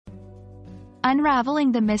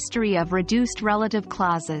Unraveling the mystery of reduced relative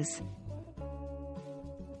clauses.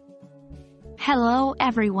 Hello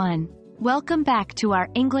everyone. Welcome back to our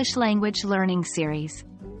English language learning series.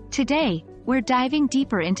 Today, we're diving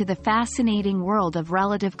deeper into the fascinating world of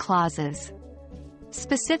relative clauses.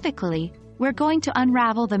 Specifically, we're going to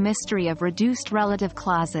unravel the mystery of reduced relative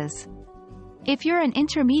clauses. If you're an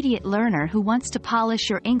intermediate learner who wants to polish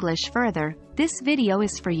your English further, this video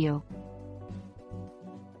is for you.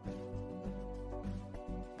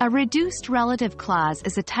 A reduced relative clause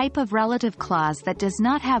is a type of relative clause that does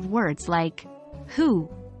not have words like who,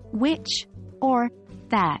 which, or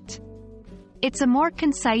that. It's a more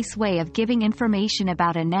concise way of giving information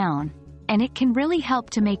about a noun, and it can really help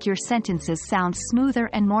to make your sentences sound smoother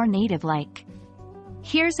and more native-like.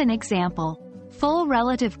 Here's an example. Full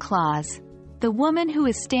relative clause. The woman who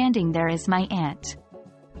is standing there is my aunt.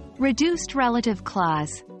 Reduced relative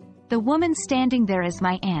clause. The woman standing there is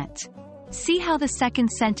my aunt. See how the second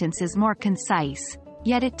sentence is more concise,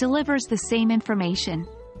 yet it delivers the same information?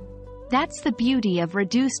 That's the beauty of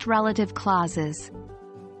reduced relative clauses.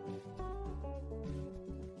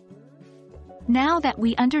 Now that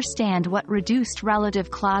we understand what reduced relative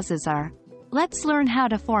clauses are, let's learn how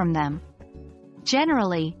to form them.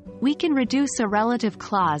 Generally, we can reduce a relative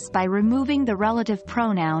clause by removing the relative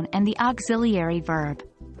pronoun and the auxiliary verb.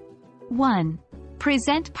 1.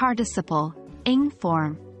 Present participle, ing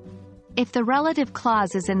form. If the relative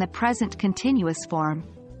clause is in the present continuous form,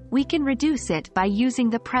 we can reduce it by using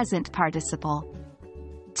the present participle.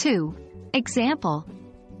 2. Example.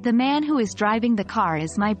 The man who is driving the car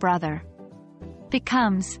is my brother.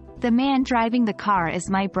 Becomes, the man driving the car is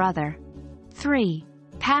my brother. 3.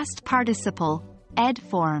 Past participle, ed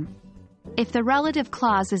form. If the relative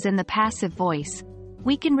clause is in the passive voice,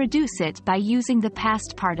 we can reduce it by using the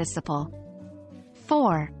past participle.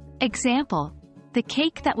 4. Example. The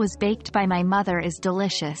cake that was baked by my mother is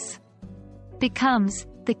delicious. Becomes,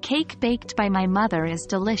 the cake baked by my mother is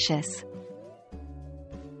delicious.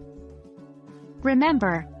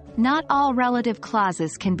 Remember, not all relative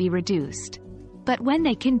clauses can be reduced. But when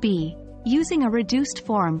they can be, using a reduced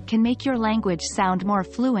form can make your language sound more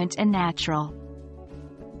fluent and natural.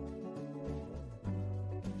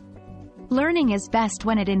 Learning is best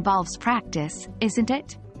when it involves practice, isn't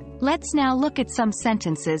it? Let's now look at some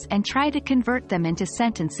sentences and try to convert them into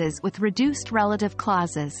sentences with reduced relative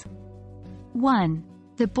clauses. 1.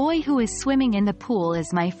 The boy who is swimming in the pool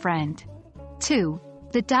is my friend. 2.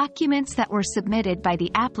 The documents that were submitted by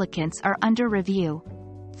the applicants are under review.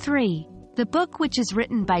 3. The book which is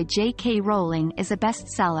written by J.K. Rowling is a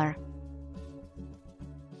bestseller.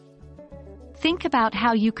 Think about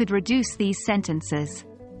how you could reduce these sentences.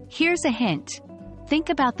 Here's a hint. Think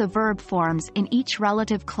about the verb forms in each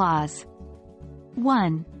relative clause.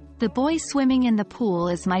 1. The boy swimming in the pool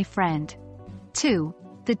is my friend. 2.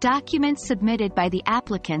 The documents submitted by the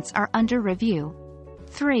applicants are under review.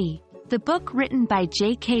 3. The book written by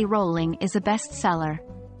J.K. Rowling is a bestseller.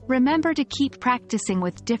 Remember to keep practicing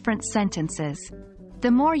with different sentences.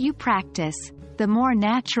 The more you practice, the more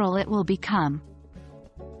natural it will become.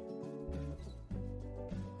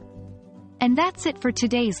 And that's it for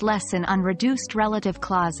today's lesson on reduced relative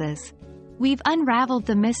clauses. We've unraveled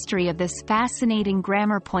the mystery of this fascinating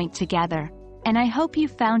grammar point together, and I hope you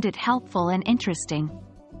found it helpful and interesting.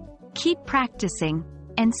 Keep practicing,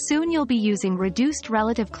 and soon you'll be using reduced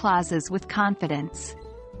relative clauses with confidence.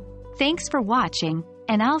 Thanks for watching,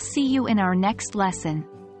 and I'll see you in our next lesson.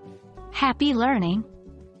 Happy learning!